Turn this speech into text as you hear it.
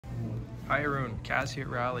Hi Arun, Kaz here at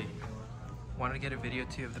Rally. Wanted to get a video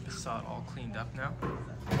too of the Passat all cleaned up now.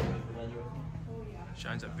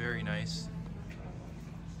 Shines up very nice.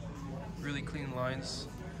 Really clean lines.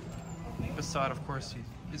 Passat, of course,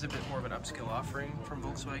 is a bit more of an upscale offering from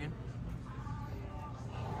Volkswagen.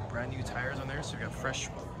 Brand new tires on there, so we got fresh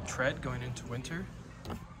tread going into winter.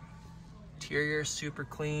 Interior super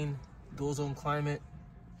clean, dual zone climate,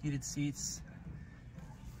 heated seats.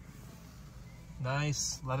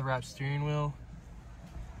 Nice leather wrapped steering wheel.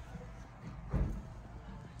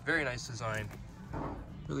 Very nice design.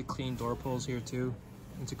 Really clean door pulls here too,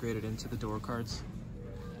 integrated into the door cards.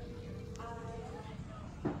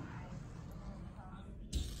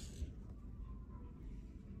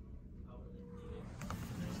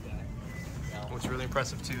 What's really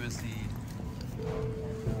impressive too is the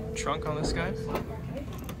trunk on this guy.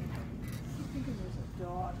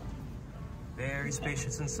 Very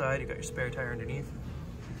spacious inside. You got your spare tire underneath.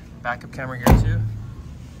 Backup camera here too.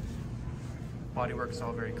 Bodywork is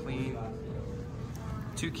all very clean.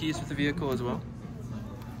 2 keys with the vehicle as well.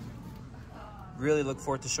 Really look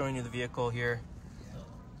forward to showing you the vehicle here.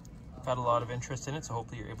 I've had a lot of interest in it, so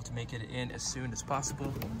hopefully you're able to make it in as soon as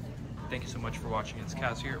possible. Thank you so much for watching. It's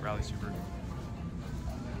Kaz here at Rally Super.